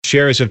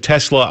shares of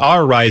Tesla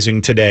are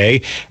rising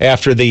today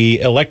after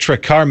the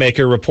electric car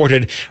maker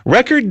reported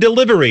record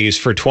deliveries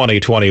for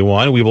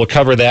 2021. We will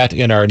cover that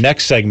in our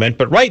next segment.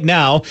 But right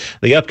now,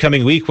 the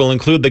upcoming week will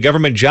include the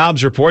government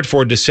jobs report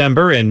for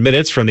December. In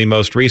minutes from the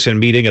most recent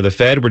meeting of the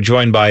Fed, we're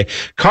joined by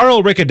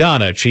Carl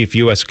Riccadonna, chief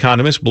U.S.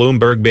 economist,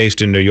 Bloomberg,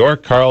 based in New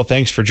York. Carl,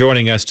 thanks for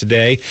joining us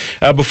today.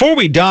 Before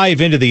we dive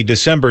into the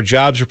December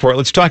jobs report,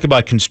 let's talk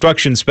about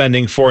construction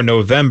spending for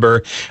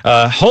November.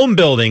 Home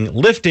building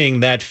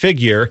lifting that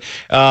figure.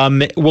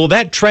 Will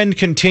that trend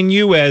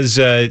continue as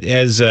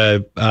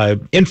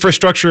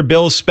infrastructure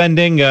bill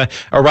spending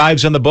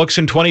arrives on the books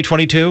in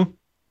 2022?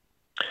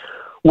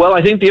 Well,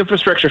 I think the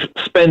infrastructure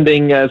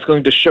spending is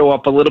going to show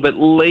up a little bit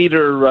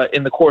later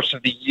in the course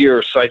of the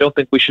year, so I don't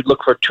think we should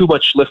look for too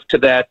much lift to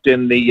that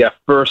in the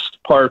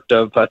first part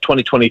of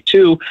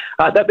 2022.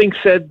 That being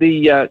said,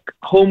 the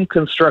home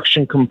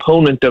construction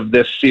component of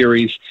this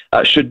series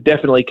should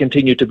definitely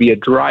continue to be a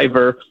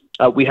driver.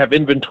 We have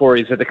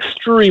inventories at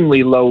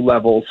extremely low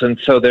levels, and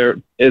so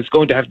there is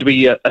going to have to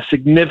be a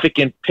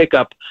significant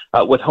pickup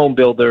with home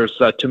builders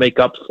to make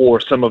up for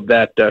some of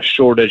that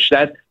shortage.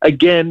 That,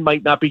 again,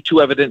 might not be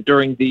too evident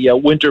during the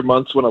winter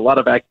months when a lot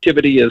of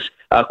activity is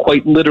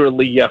quite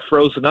literally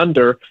frozen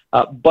under.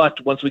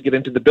 But once we get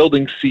into the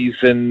building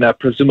season,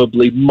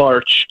 presumably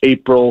March,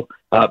 April,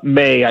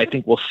 May, I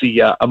think we'll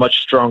see a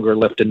much stronger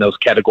lift in those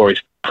categories.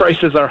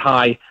 Prices are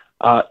high.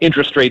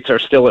 Interest rates are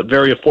still at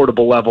very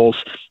affordable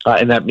levels,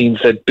 and that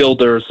means that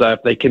builders,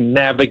 if they can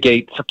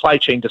navigate supply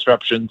chain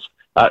disruptions,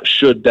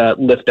 should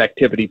lift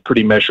activity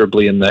pretty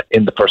measurably in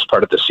the first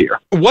part of this year.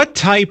 What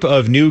type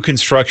of new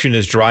construction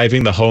is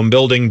driving the home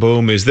building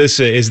boom? Is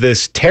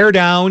this tear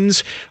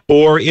downs,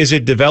 or is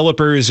it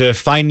developers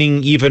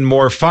finding even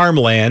more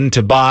farmland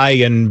to buy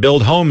and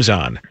build homes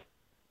on?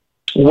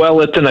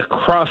 Well, it's an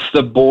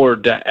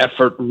across-the-board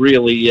effort,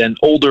 really. In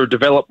older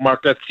developed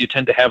markets, you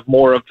tend to have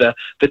more of the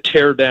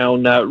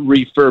tear-down,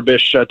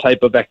 refurbish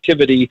type of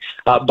activity.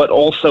 But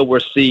also we're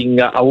seeing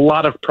a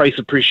lot of price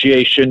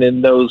appreciation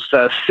in those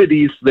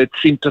cities that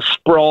seem to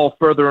sprawl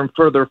further and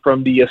further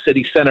from the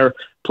city center.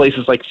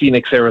 Places like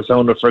Phoenix,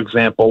 Arizona, for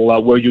example,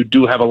 where you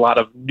do have a lot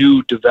of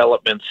new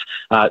developments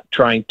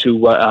trying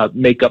to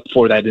make up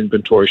for that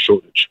inventory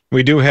shortage.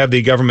 We do have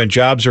the government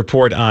jobs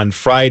report on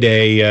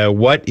Friday.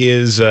 What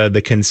is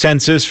the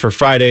consensus for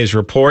Friday's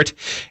report,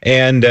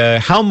 and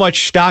how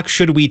much stock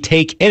should we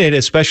take in it,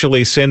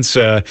 especially since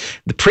the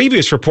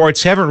previous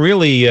reports haven't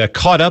really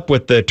caught up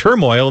with the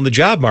turmoil in the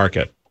job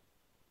market?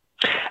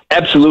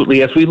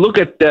 Absolutely. As we look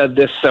at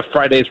this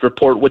Friday's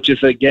report, which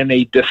is, again,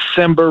 a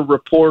December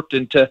report,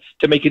 and to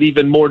make it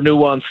even more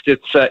nuanced,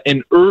 it's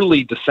an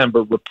early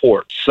December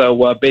report.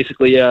 So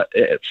basically,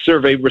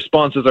 survey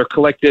responses are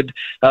collected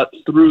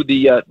through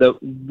the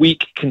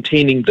week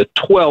containing the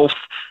 12th,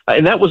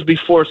 and that was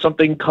before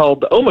something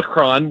called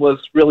Omicron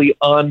was really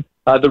on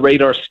the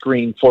radar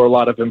screen for a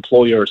lot of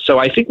employers. So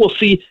I think we'll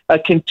see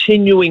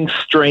continuing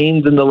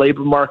strains in the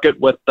labor market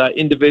with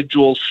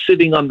individuals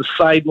sitting on the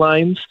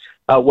sidelines,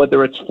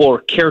 whether it's for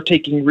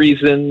caretaking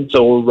reasons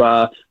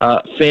or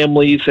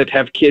families that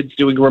have kids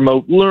doing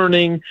remote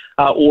learning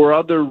or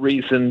other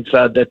reasons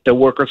that the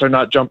workers are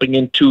not jumping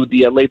into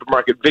the labor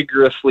market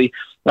vigorously.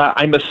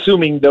 I'm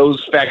assuming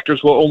those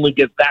factors will only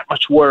get that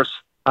much worse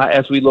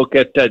as we look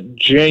at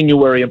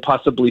January and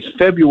possibly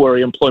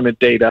February employment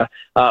data.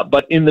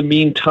 But in the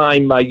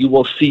meantime, you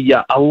will see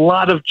a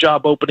lot of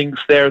job openings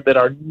there that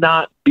are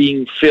not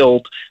being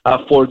filled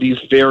for these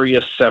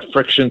various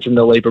frictions in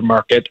the labor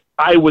market.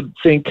 I would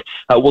think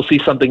we'll see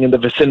something in the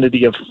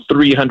vicinity of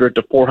 300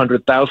 to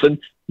 400,000.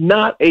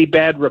 Not a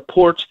bad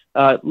report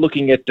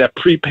looking at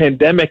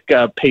pre-pandemic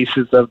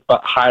paces of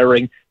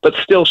hiring, but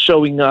still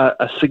showing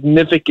a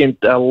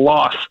significant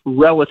loss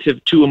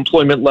relative to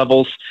employment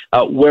levels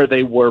where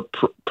they were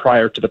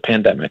prior to the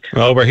pandemic.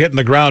 Well, we're hitting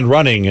the ground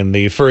running in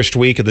the first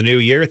week of the new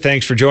year.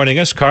 Thanks for joining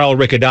us. Carl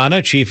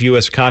Riccadonna, chief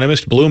U.S.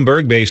 economist,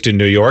 Bloomberg, based in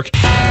New York.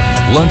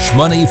 Lunch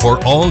money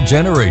for all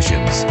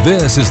generations.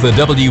 This is the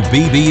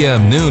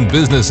WBBM Noon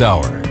Business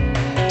Hour.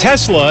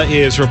 Tesla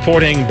is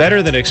reporting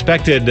better than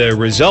expected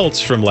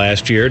results from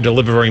last year,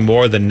 delivering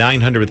more than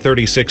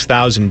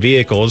 936,000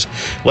 vehicles.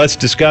 Let's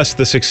discuss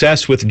the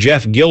success with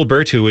Jeff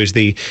Gilbert, who is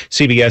the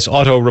CBS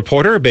auto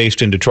reporter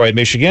based in Detroit,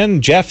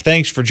 Michigan. Jeff,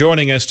 thanks for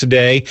joining us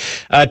today.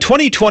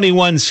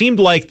 2021 seemed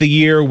like the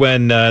year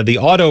when the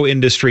auto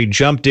industry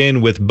jumped in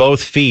with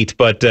both feet,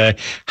 but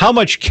how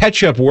much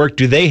catch-up work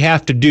do they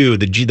have to do,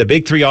 the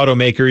big three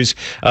automakers,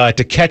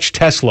 to catch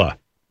Tesla?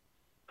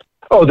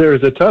 Oh,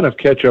 there's a ton of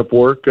catch-up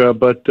work,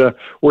 but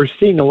we're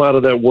seeing a lot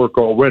of that work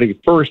already.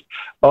 First,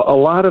 a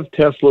lot of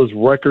Tesla's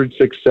record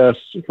success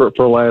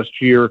for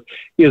last year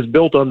is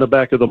built on the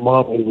back of the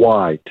Model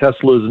Y,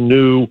 Tesla's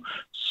new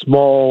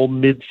small,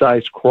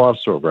 mid-sized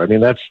crossover. I mean,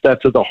 that's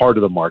at the heart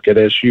of the market,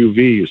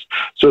 SUVs.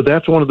 So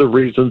that's one of the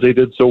reasons they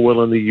did so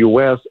well in the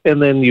U.S.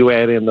 And then you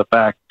add in the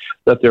fact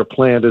that their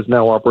plant is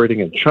now operating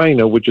in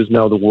China, which is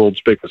now the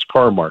world's biggest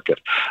car market.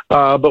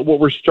 But what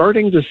we're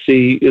starting to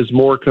see is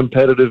more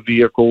competitive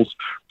vehicles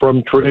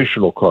from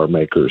traditional car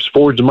makers.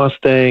 Ford's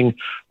Mustang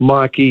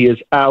Mach-E is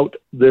out.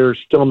 They're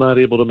still not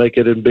able to make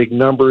it in big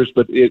numbers,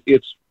 but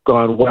it's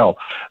gone well.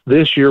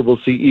 This year, we'll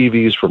see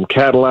EVs from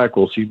Cadillac.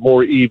 We'll see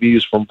more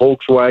EVs from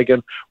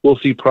Volkswagen. We'll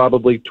see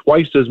probably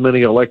twice as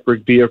many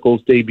electric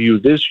vehicles debut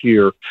this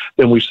year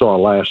than we saw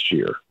last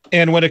year.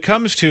 And when it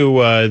comes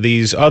to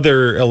these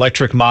other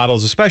electric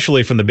models,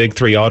 especially from the big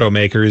three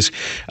automakers,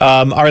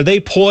 are they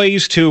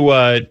poised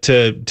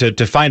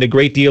to find a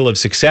great deal of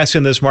success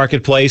in this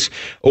marketplace,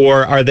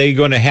 or are they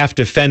going to have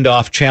to fend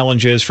off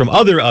challenges from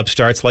other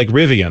upstarts like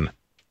Rivian?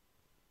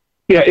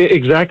 Yeah,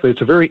 exactly.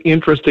 It's a very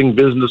interesting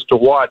business to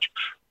watch.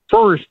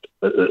 First,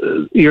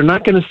 you're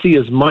not going to see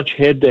as much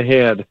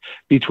head-to-head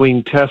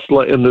between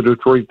Tesla and the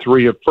Detroit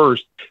 3 at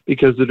first,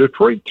 because the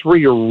Detroit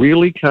 3 are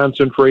really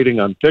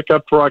concentrating on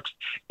pickup trucks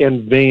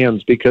and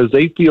vans because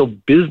they feel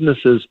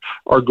businesses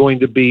are going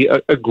to be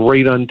a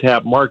great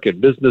untapped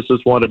market.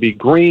 Businesses want to be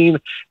green,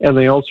 and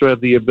they also have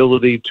the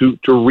ability to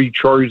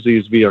recharge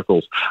these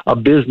vehicles. A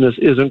business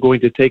isn't going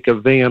to take a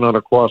van on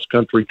a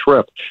cross-country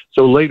trip.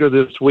 So later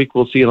this week,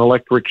 we'll see an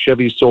electric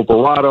Chevy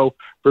Silverado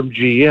from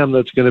GM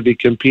that's going to be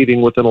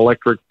competing with an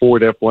electric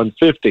Ford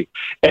F-150.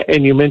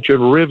 And you mentioned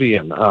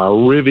Rivian.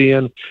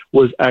 Rivian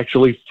was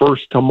actually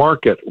first to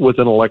market with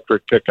an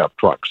electric pickup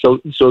truck.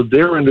 So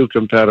they're a new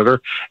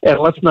competitor. And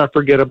let's not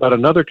forget about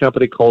another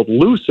company called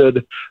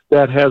Lucid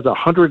that has a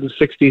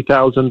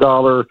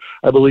 $160,000,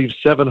 I believe,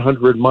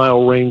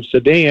 700-mile range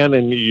sedan.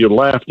 And you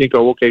laugh and you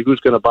go, okay, who's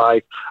going to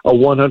buy a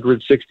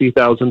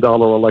 $160,000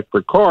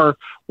 electric car?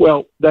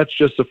 Well, that's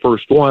just the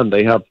first one.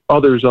 They have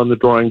others on the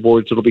drawing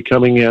boards that'll be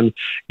coming in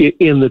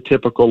the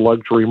typical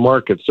luxury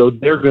market. So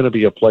they're going to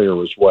be a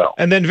player as well.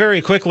 And then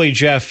very quickly,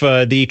 Jeff,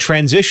 the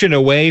transition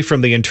away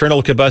from the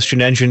internal combustion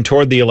engine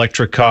toward the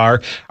electric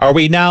car, are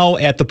we now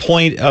at the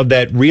point of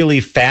that really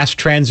fast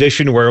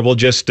transition where we'll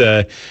just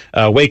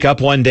wake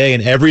up one day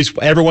and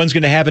everyone's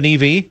going to have an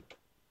EV?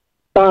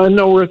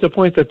 No, we're at the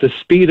point that the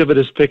speed of it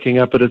is picking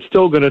up, but it's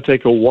still going to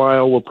take a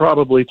while. We're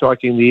probably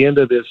talking the end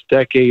of this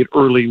decade,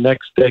 early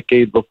next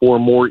decade, before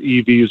more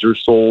EVs are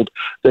sold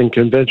than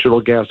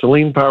conventional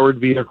gasoline-powered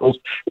vehicles,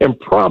 and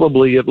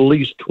probably at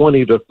least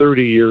 20 to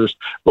 30 years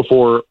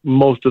before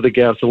most of the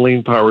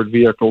gasoline-powered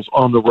vehicles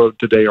on the road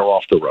today are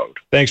off the road.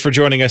 Thanks for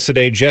joining us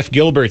today, Jeff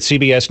Gilbert,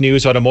 CBS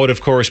News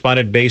automotive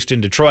correspondent based in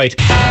Detroit.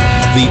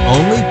 The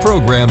only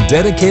program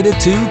dedicated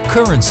to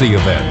currency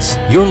events.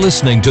 You're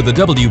listening to the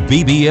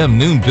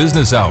WBBM Noon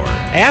Business Hour.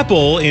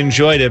 Apple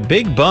enjoyed a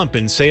big bump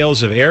in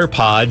sales of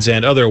AirPods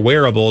and other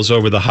wearables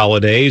over the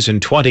holidays,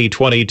 and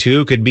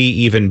 2022 could be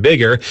even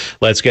bigger.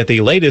 Let's get the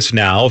latest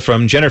now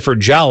from Jennifer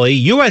Jolly,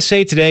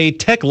 USA Today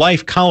Tech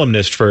Life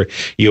columnist for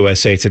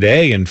USA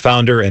Today and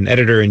founder and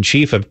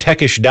editor-in-chief of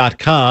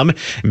Techish.com,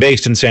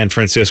 based in San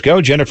Francisco.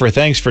 Jennifer,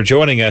 thanks for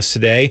joining us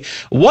today.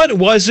 What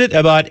was it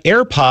about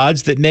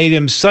AirPods that made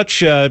him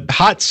such a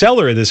hot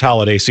seller this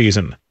holiday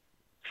season?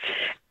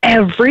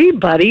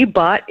 Everybody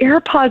bought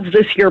AirPods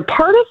this year.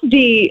 Part of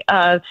the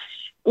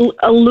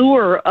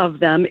allure of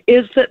them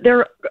is that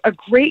they're a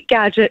great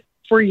gadget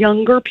for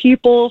younger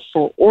people,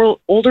 for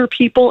older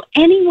people,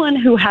 anyone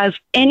who has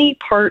any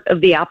part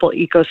of the Apple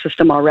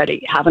ecosystem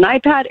already. Have an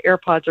iPad,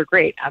 AirPods are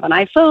great. Have an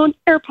iPhone,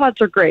 AirPods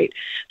are great.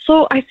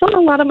 So I saw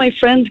a lot of my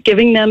friends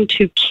giving them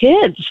to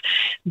kids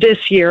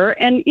this year.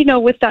 And, you know,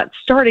 with that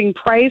starting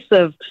price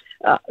of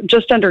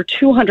just under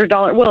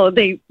 $200, well,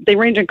 they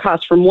range in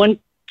cost from $130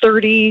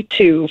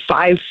 to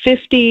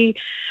 $550.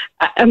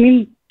 I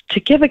mean, to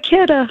give a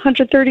kid a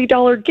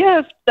 $130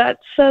 gift, that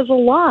says a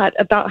lot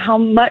about how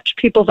much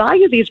people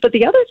value these. But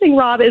the other thing,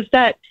 Rob, is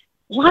that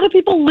a lot of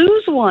people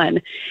lose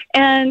one.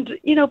 And,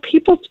 you know,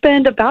 people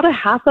spend about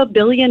 $500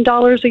 million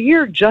a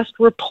year just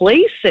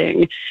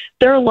replacing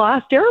their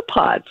lost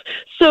AirPods.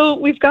 So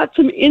we've got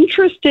some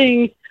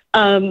interesting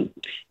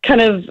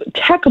kind of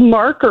tech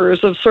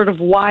markers of sort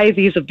of why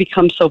these have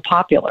become so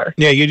popular.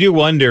 Yeah, you do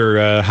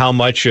wonder how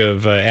much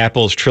of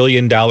Apple's $1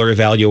 trillion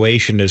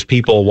valuation is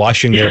people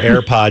washing their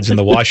AirPods in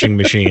the washing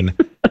machine.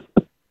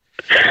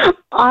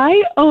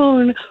 I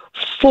own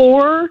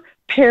 4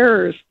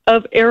 pairs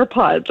of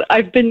AirPods.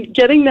 I've been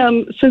getting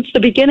them since the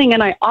beginning,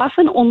 and I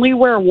often only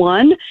wear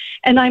one,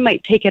 and I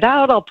might take it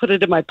out, I'll put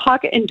it in my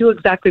pocket and do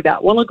exactly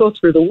that. One will go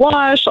through the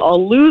wash,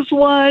 I'll lose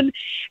one,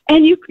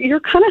 and you're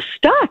kind of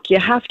stuck. You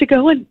have to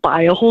go and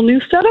buy a whole new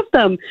set of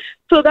them.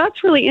 So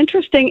that's really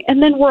interesting.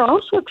 And then we're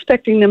also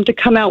expecting them to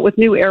come out with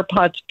new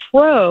AirPods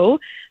Pro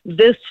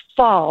this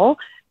fall.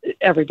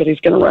 Everybody's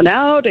going to run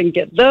out and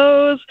get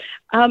those.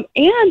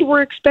 And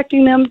we're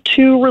expecting them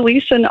to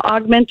release an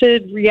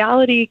augmented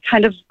reality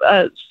kind of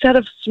set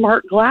of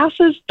smart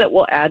glasses that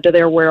will add to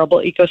their wearable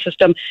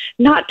ecosystem.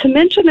 Not to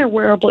mention their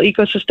wearable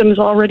ecosystem is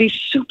already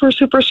super,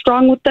 super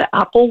strong with the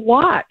Apple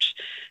Watch.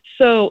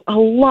 So a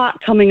lot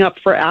coming up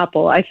for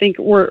Apple. I think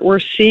we're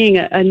seeing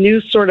a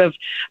new sort of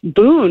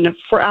boon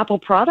for Apple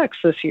products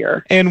this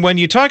year. And when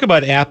you talk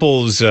about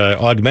Apple's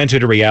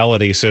augmented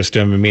reality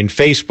system,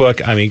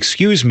 Facebook,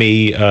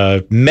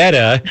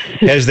 Meta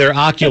has their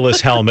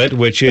Oculus helmet,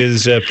 which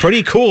is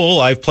pretty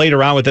cool. I've played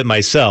around with it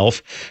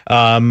myself.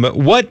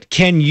 What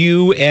can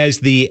you,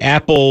 as the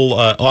Apple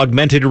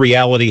augmented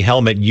reality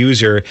helmet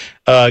user,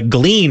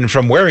 glean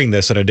from wearing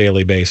this on a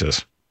daily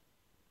basis?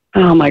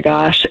 Oh my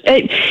gosh.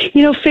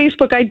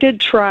 Facebook, I did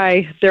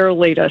try their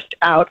latest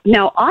out.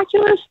 Now,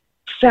 Oculus,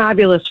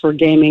 fabulous for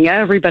gaming.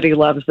 Everybody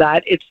loves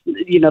that. It's,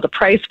 the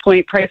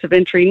price of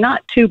entry,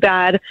 not too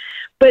bad.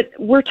 But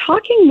we're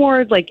talking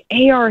more like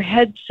AR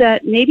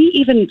headset, maybe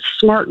even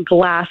smart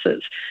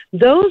glasses.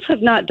 Those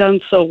have not done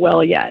so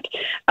well yet.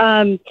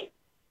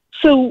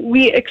 So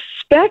we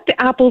expect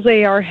Apple's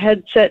AR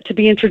headset to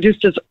be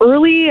introduced as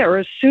early or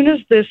as soon as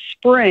this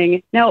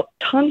spring. Now,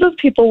 tons of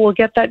people will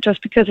get that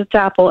just because it's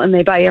Apple and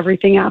they buy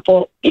everything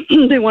Apple.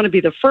 They want to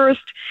be the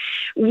first.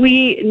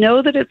 We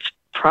know that it's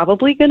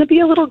probably going to be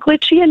a little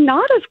glitchy and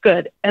not as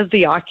good as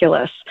the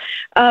Oculus.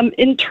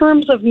 In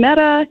terms of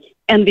Meta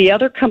and the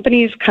other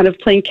companies kind of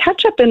playing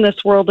catch up in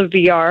this world of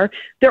VR,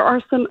 there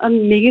are some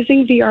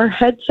amazing VR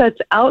headsets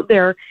out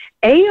there.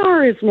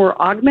 AR is more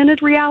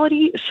augmented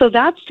reality, so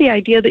that's the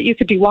idea that you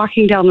could be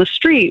walking down the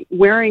street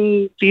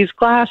wearing these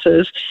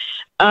glasses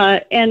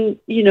and,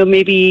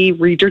 maybe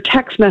read your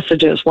text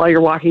messages while you're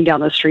walking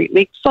down the street,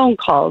 make phone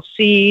calls,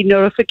 see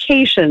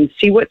notifications,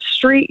 see what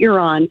street you're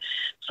on.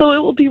 So it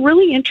will be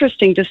really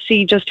interesting to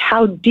see just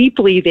how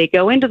deeply they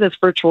go into this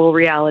virtual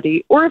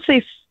reality, or if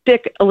they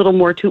stick a little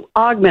more to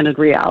augmented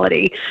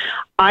reality.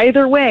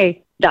 Either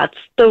way, that's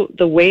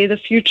the way the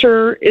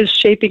future is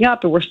shaping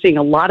up, and we're seeing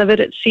a lot of it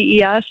at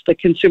CES, the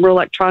Consumer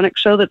Electronics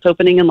Show that's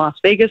opening in Las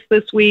Vegas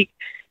this week.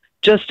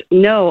 Just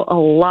know a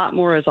lot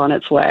more is on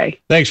its way.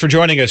 Thanks for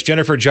joining us.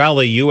 Jennifer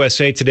Jolly,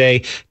 USA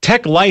Today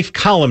Tech Life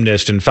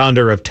columnist and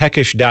founder of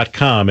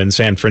Techish.com in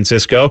San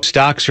Francisco.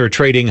 Stocks are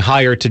trading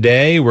higher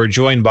today. We're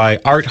joined by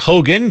Art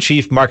Hogan,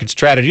 Chief Market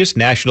Strategist,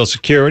 National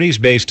Securities,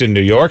 based in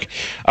New York.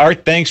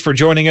 Art, thanks for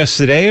joining us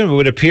today. It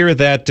would appear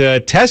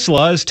that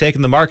Tesla is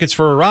taking the markets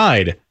for a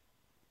ride.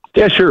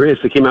 Yeah, sure is.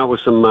 They came out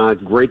with some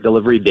great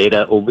delivery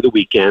data over the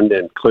weekend,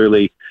 and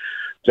clearly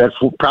that's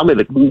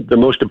probably the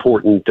most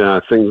important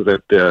thing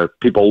that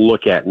people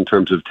look at in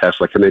terms of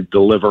Tesla. Can they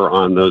deliver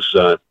on those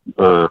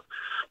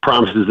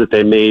promises that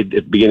they made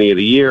at the beginning of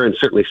the year? And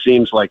certainly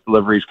seems like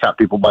deliveries caught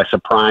people by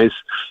surprise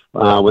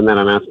when that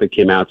announcement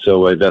came out.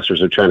 So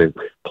investors are trying to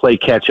play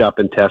catch up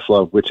in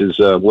Tesla, which is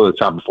one of the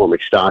top performing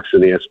stocks in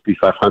the S&P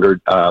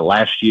 500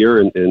 last year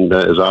and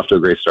is off to a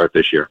great start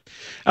this year.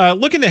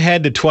 Looking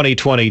ahead to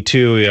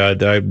 2022,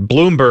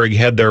 Bloomberg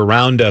had their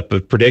roundup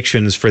of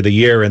predictions for the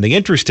year. And the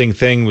interesting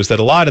thing was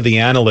that a lot of the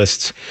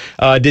analysts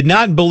did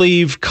not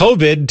believe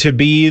COVID to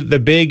be the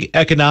big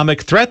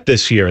economic threat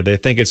this year. They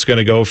think it's going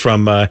to go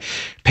from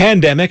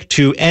pandemic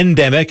to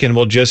endemic and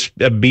will just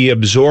be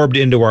absorbed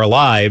into our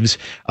lives.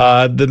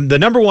 The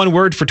number one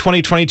word for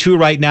 2022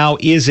 right now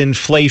is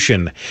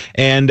inflation.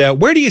 And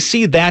where do you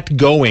see that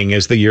going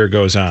as the year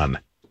goes on?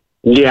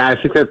 Yeah,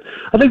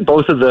 I think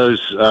both of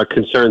those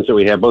concerns that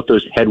we have, both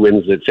those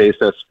headwinds that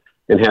faced us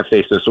and have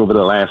faced us over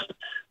the last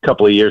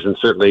couple of years and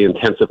certainly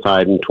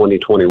intensified in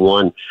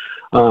 2021,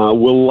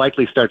 will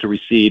likely start to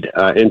recede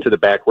into the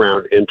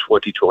background in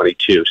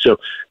 2022. So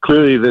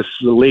clearly this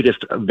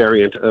latest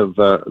variant of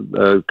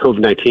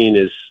COVID-19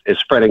 is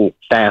spreading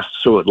fast,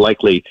 so it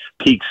likely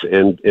peaks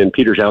and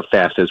peters out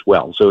fast as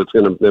well. So it's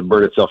going to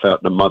burn itself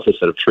out in a month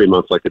instead of 3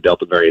 months like the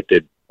Delta variant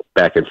did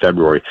back in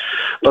February.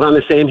 But on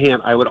the same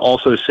hand, I would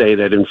also say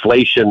that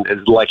inflation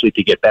is likely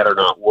to get better,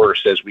 not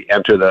worse, as we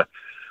enter the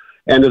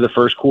end of the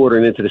first quarter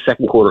and into the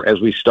second quarter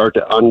as we start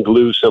to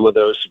unglue some of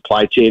those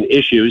supply chain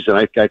issues. And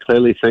I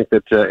clearly think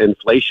that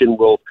inflation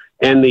will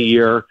end the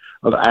year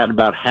at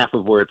about half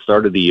of where it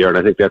started the year. And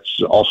I think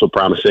that's also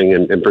promising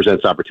and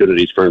presents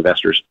opportunities for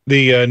investors.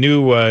 The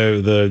new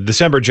the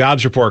December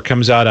jobs report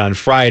comes out on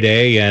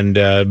Friday,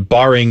 and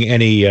barring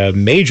any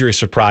major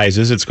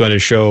surprises, it's going to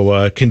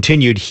show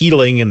continued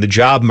healing in the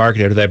job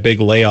market after that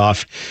big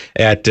layoff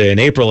in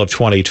April of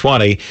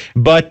 2020.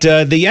 But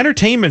the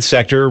entertainment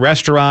sector,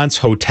 restaurants,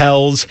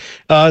 hotels,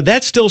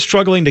 that's still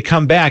struggling to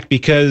come back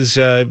because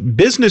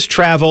business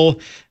travel,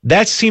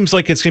 that seems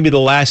like it's going to be the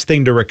last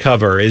thing to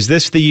recover. Is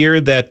this the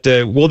year that,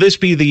 will this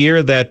be the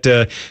year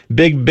that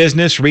big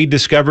business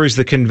rediscovers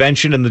the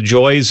convention and the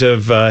joys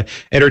of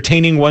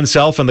entertaining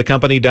oneself on the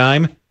company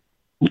dime?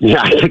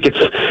 Yeah, I think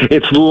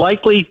it's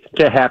likely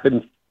to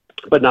happen,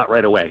 but not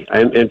right away.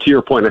 And to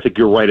your point, I think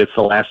you're right. It's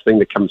the last thing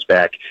that comes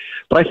back.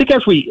 But I think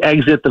as we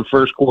exit the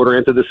first quarter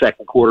into the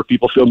second quarter,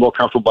 people feel more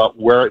comfortable about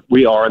where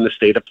we are in the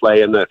state of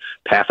play and the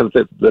path of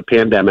the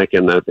pandemic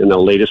and the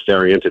latest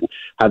variant and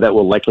how that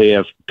will likely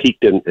have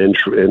peaked and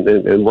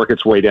work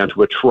its way down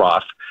to a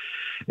trough.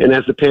 And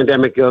as the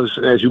pandemic goes,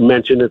 as you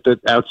mentioned at the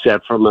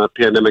outset, from a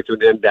pandemic to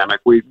an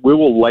endemic, we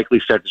will likely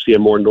start to see a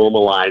more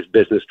normalized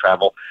business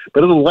travel,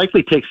 but it'll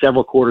likely take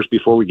several quarters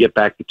before we get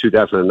back to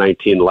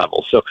 2019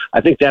 levels. So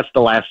I think that's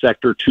the last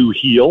sector to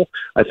heal.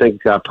 I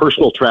think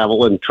personal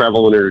travel and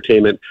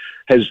entertainment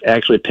has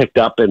actually picked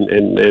up in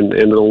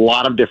a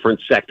lot of different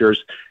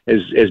sectors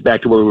is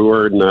back to where we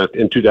were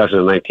in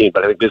 2019.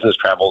 But I think business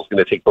travel is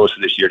going to take most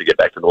of this year to get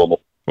back to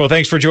normal. Well,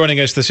 thanks for joining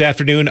us this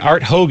afternoon.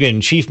 Art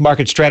Hogan, Chief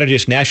Market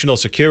Strategist, National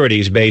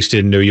Securities, based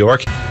in New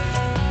York.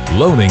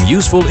 Loaning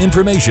useful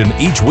information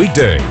each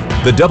weekday.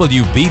 The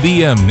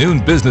WBBM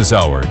Noon Business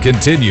Hour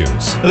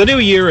continues. The new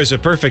year is a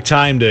perfect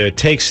time to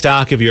take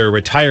stock of your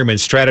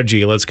retirement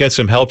strategy. Let's get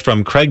some help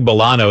from Craig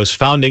Bolanos,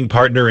 founding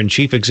partner and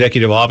chief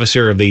executive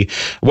officer of the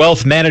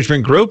Wealth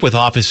Management Group with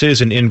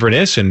offices in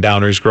Inverness and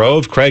Downers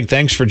Grove. Craig,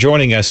 thanks for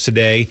joining us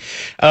today.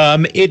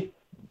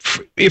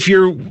 If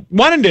you're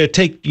wanting to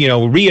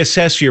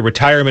reassess your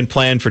retirement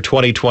plan for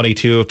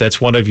 2022, if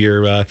that's one of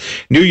your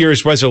New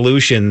Year's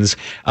resolutions,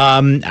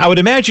 I would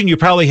imagine you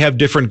probably have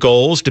different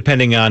goals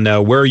depending on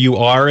where you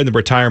are in the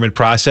retirement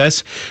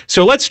process.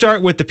 So let's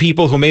start with the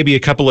people who may be a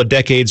couple of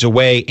decades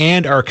away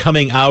and are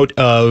coming out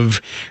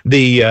of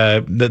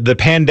the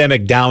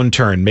pandemic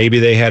downturn. Maybe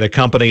they had a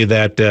company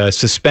that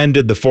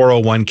suspended the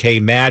 401k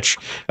match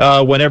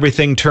when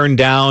everything turned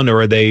down,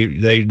 or they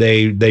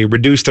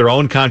reduced their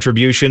own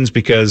contributions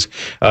because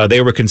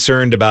they were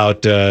concerned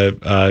about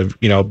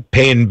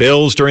paying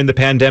bills during the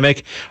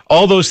pandemic.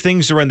 All those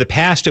things are in the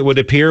past, it would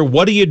appear.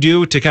 What do you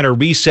do to kind of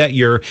reset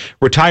your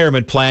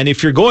retirement plan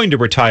if you're going to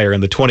retire in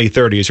the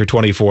 2030s or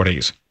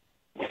 2040s?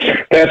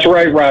 That's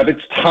right, Rob.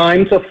 It's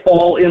time to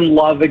fall in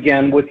love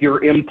again with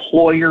your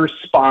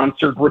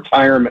employer-sponsored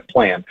retirement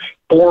plan.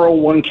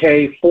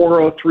 401k,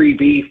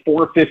 403b,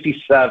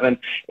 457,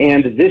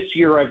 and this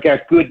year I've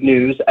got good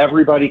news.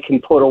 Everybody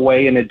can put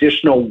away an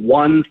additional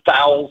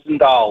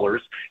 $1,000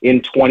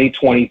 in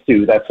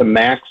 2022. That's a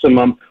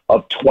maximum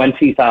of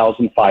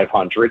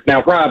 $20,500.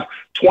 Now, Rob,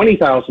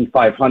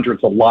 $20,500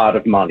 is a lot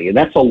of money, and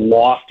that's a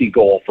lofty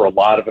goal for a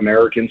lot of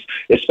Americans,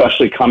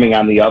 especially coming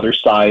on the other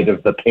side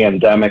of the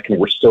pandemic, and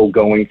we're still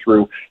going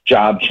through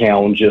job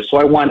challenges. So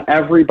I want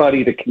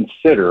everybody to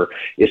consider,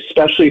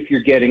 especially if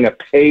you're getting a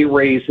pay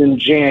raise in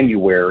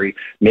January,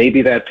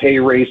 maybe that pay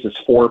raise is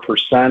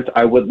 4%.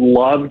 I would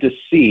love to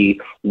see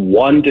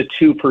 1 to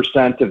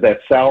 2% of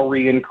that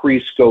salary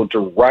increase go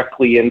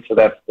directly into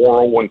that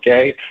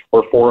 401k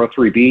or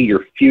 403b.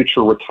 Your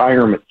future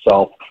retirement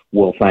self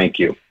will thank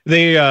you.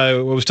 I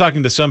was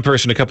talking to some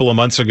person a couple of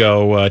months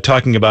ago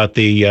talking about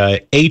the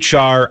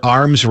HR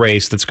arms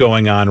race that's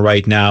going on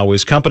right now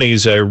as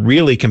companies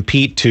really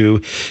compete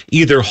to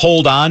either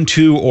hold on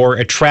to or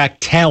attract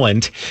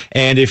talent.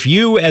 And if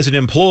you as an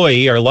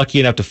employee are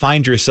lucky enough to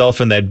find yourself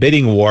in that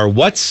bidding war,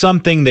 what's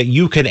something that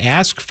you can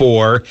ask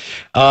for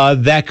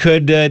that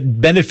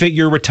could benefit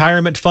your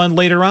retirement fund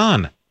later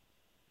on?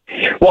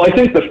 Well, I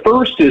think the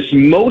first is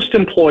most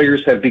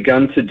employers have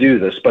begun to do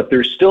this, but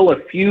there's still a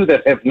few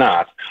that have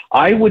not.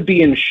 I would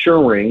be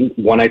ensuring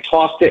when I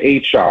talk to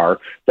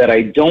HR that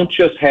I don't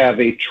just have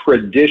a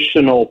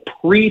traditional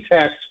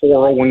pre-tax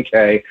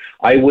 401k.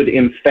 I would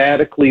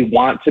emphatically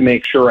want to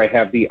make sure I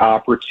have the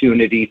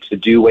opportunity to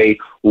do a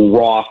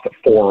Roth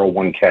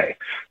 401k.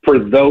 For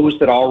those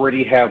that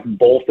already have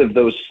both of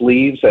those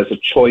sleeves as a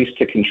choice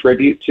to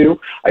contribute to,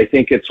 I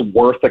think it's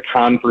worth a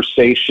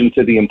conversation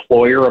to the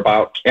employer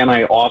about, can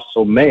I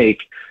also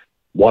make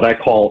what I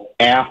call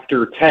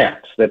after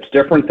tax? That's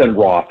different than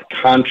Roth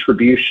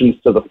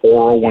contributions to the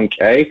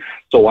 401k.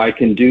 So I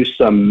can do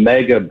some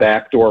mega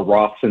backdoor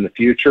Roths in the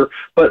future,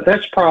 but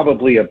that's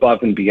probably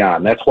above and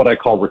beyond. That's what I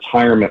call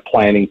retirement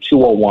planning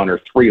 201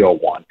 or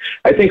 301.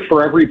 I think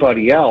for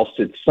everybody else,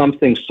 it's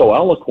something so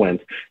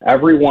eloquent.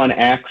 Everyone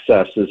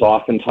accesses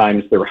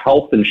oftentimes their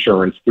health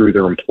insurance through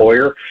their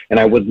employer, and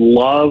I would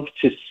love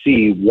to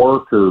see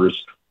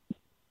workers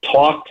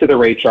talk to their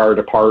HR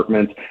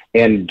department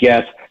and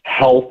get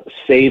health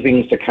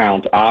savings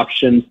account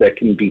options that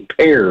can be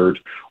paired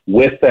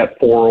with that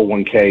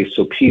 401k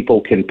so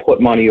people can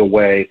put money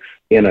away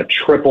in a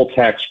triple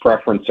tax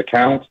preference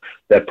account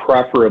that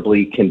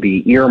preferably can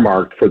be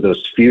earmarked for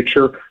those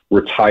future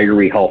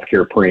retiree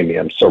healthcare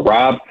premiums. So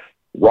Rob,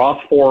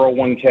 Roth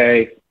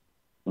 401k,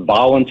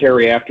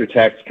 voluntary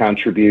after-tax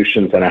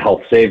contributions, and a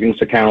health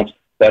savings account.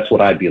 That's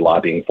what I'd be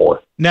lobbying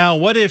for. Now,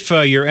 what if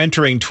you're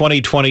entering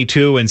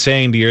 2022 and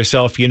saying to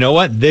yourself, you know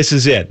what, this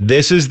is it.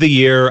 This is the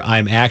year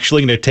I'm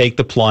actually going to take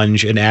the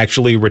plunge and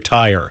actually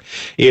retire.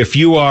 If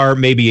you are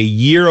maybe a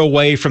year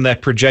away from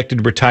that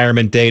projected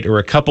retirement date or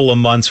a couple of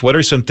months, what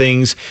are some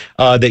things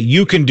that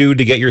you can do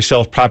to get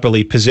yourself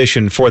properly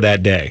positioned for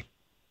that day?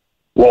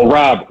 Well,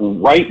 Rob,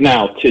 right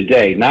now,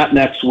 today, not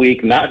next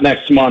week, not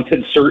next month,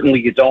 and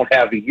certainly you don't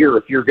have a year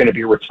if you're going to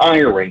be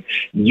retiring,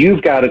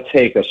 you've got to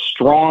take a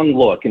strong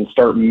look and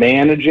start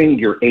managing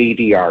your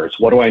ADRs.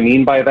 What do I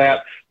mean by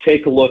that?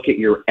 Take a look at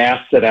your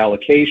asset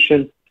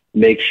allocation,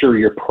 make sure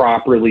you're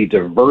properly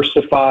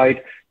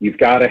diversified, You've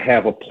got to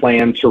have a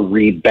plan to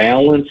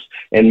rebalance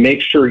and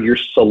make sure you're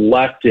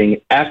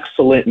selecting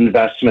excellent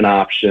investment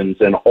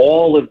options, and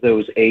all of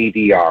those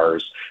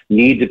ADRs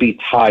need to be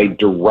tied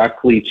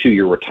directly to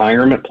your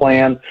retirement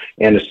plan.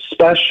 And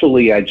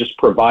especially, I just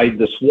provide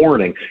this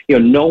warning,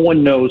 no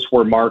one knows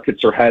where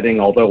markets are heading,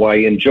 although I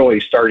enjoy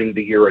starting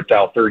the year at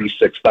Dow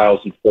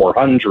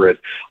 36,400.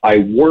 I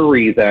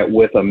worry that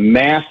with a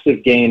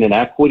massive gain in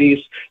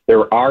equities,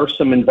 there are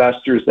some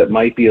investors that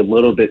might be a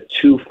little bit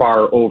too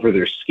far over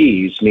their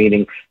skis,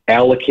 meaning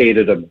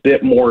allocated a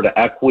bit more to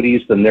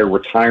equities than their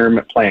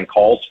retirement plan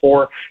calls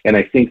for. And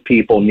I think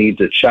people need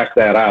to check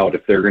that out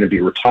if they're going to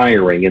be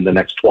retiring in the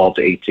next 12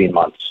 to 18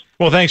 months.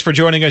 Well, thanks for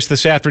joining us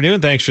this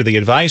afternoon. Thanks for the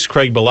advice.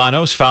 Craig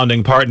Bolanos,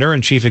 founding partner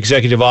and chief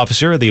executive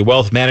officer of the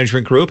Wealth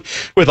Management Group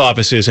with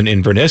offices in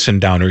Inverness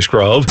and Downers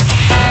Grove.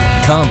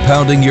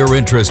 Compounding your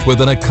interest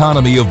with an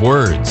economy of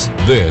words.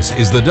 This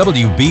is the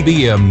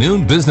WBBM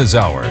Noon Business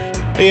Hour.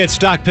 It's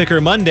Stock Picker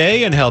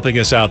Monday, and helping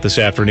us out this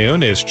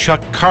afternoon is Chuck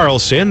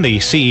Carlson, the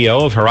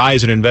CEO of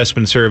Horizon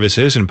Investment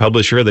Services and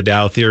publisher of the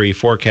Dow Theory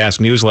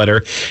Forecast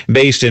newsletter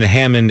based in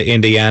Hammond,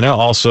 Indiana.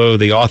 Also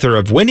the author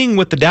of Winning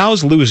with the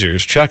Dow's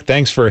Losers. Chuck,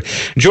 thanks for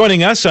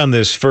joining us on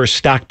this first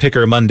Stock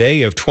Picker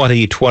Monday of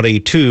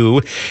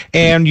 2022.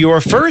 And your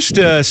first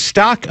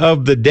stock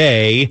of the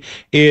day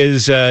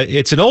is,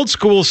 it's an old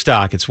school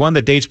stock. It's one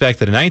that dates back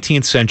to the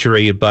 19th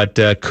century, but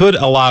could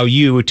allow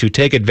you to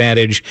take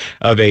advantage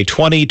of a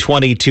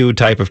 2022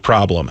 type of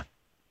problem.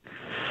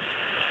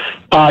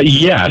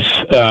 Yes,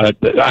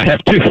 I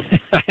have two.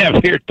 I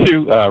have here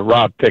two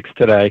Rob picks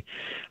today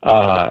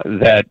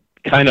that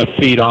kind of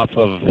feed off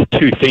of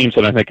two themes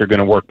that I think are going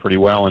to work pretty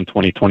well in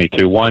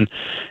 2022. One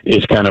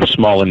is kind of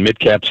small and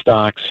mid-cap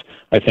stocks.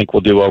 I think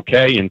will do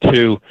okay. And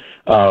two,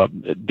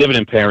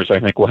 dividend payers, I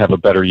think, will have a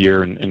better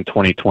year in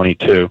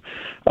 2022.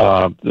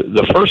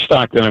 The first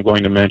stock that I'm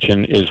going to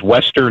mention is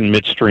Western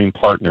Midstream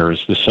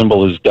Partners. The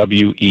symbol is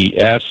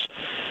WES.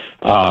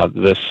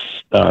 This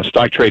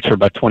stock trades for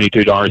about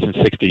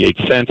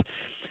 $22.68.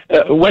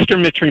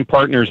 Western Midstream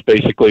Partners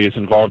basically is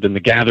involved in the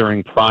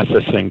gathering,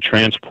 processing,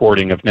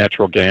 transporting of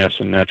natural gas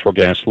and natural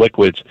gas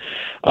liquids,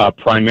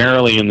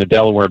 primarily in the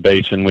Delaware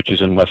Basin, which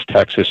is in West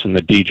Texas, and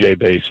the DJ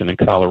Basin in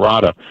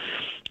Colorado.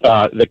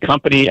 The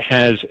company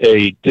has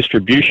a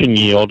distribution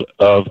yield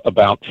of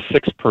about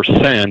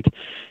 6%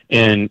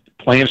 and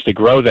plans to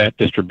grow that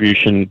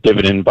distribution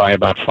dividend by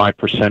about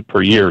 5%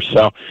 per year.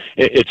 So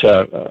it's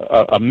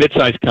a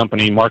mid-sized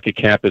company. Market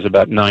cap is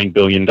about $9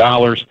 billion.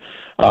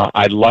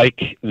 I'd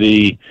like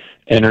the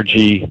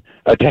energy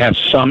to have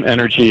some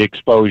energy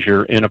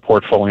exposure in a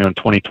portfolio in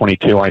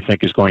 2022. I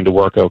think is going to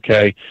work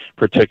okay,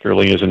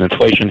 particularly as an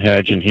inflation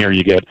hedge. And here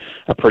you get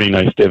a pretty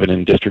nice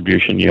dividend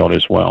distribution yield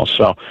as well.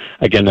 So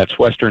again, that's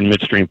Western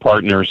Midstream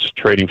Partners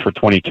trading for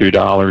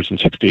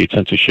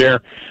 $22.68 a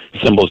share.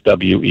 Symbol's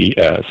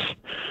WES.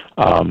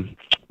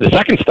 The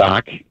second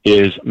stock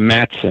is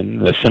Matson.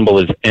 The symbol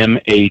is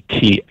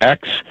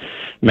MATX.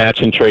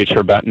 Matson trades for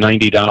about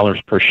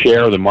 $90 per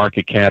share. The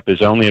market cap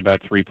is only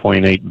about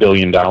 $3.8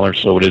 billion,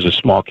 so it is a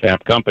small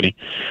cap company.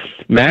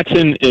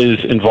 Matson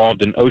is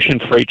involved in ocean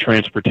freight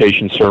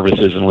transportation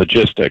services and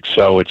logistics.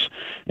 So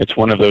it's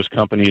one of those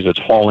companies that's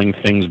hauling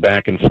things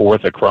back and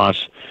forth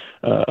across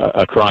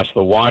the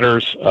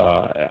waters.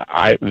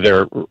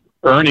 Their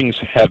earnings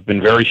have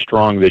been very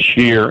strong this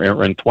year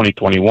in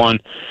 2021.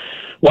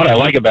 What I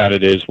like about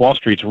it is Wall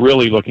Street's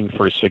really looking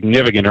for a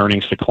significant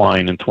earnings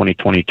decline in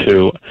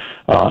 2022,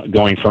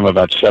 going from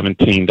about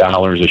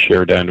 $17 a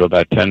share down to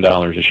about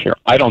 $10 a share.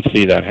 I don't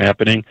see that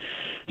happening.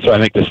 So I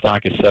think the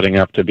stock is setting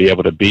up to be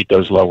able to beat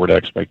those lowered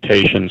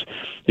expectations.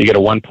 You get a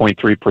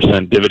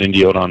 1.3% dividend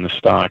yield on the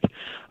stock.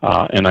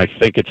 And I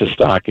think it's a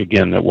stock,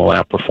 again, that will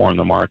outperform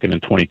the market in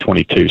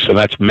 2022. So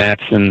that's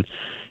Matson,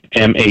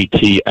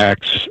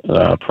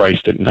 MATX,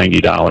 priced at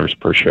 $90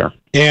 per share.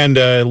 And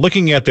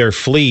looking at their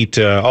fleet,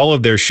 all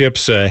of their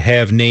ships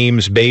have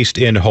names based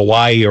in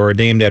Hawaii or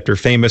named after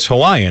famous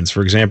Hawaiians.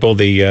 For example,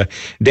 the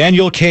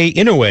Daniel K.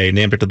 Inouye,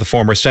 named after the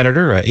former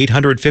senator,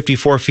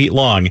 854 feet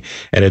long.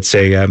 And it's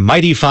a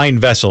mighty fine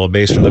vessel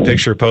based on the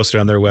picture posted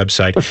on their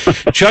website.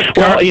 Chuck,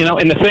 well,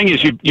 and the thing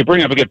is, you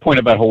bring up a good point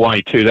about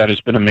Hawaii, too. That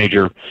is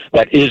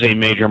a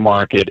major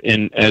market.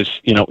 And as,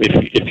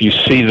 if you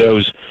see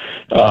those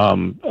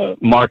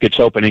markets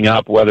opening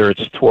up, whether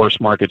it's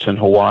tourist markets in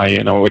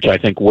Hawaii, which I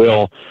think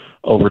will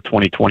over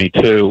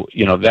 2022,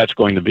 that's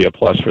going to be a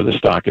plus for the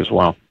stock as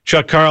well.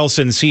 Chuck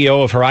Carlson,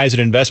 CEO of Horizon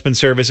Investment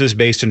Services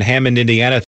based in Hammond, Indiana.